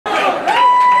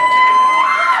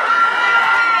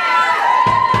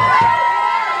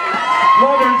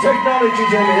alright,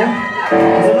 DJ man.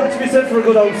 There's a lot to be said for a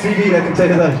good old CD, I can tell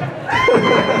you that.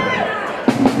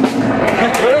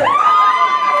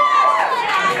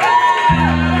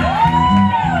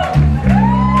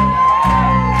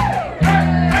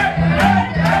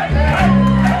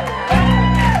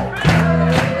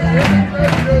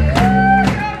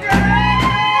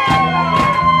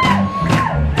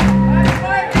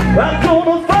 I'm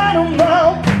gonna find 'em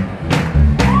now.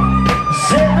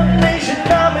 Said the nation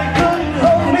army couldn't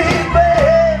hold me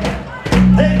back.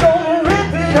 They're gonna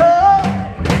rip it up,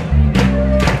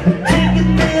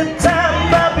 taking their time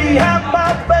right behind my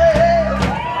back.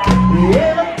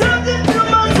 And I'm talking to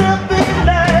myself at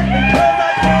night because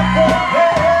I can't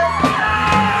forget.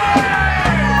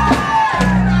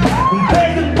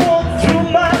 Back and forth through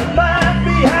my mind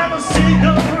behind a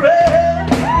cigarette.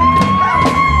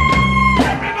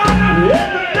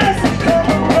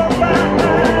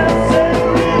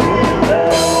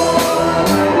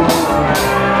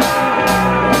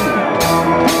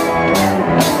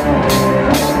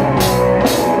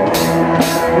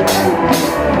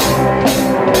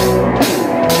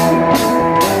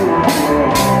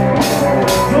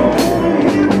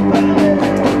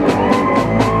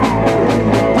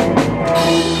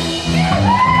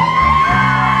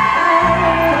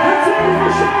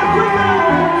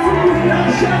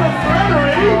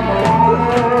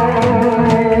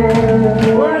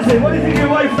 Where is it? What do you think your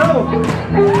wife knows?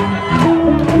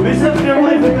 We said to your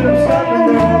wife that I'm standing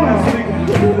there all last week.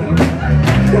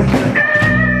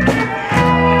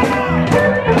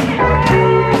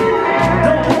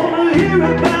 Don't wanna hear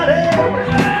about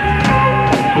it.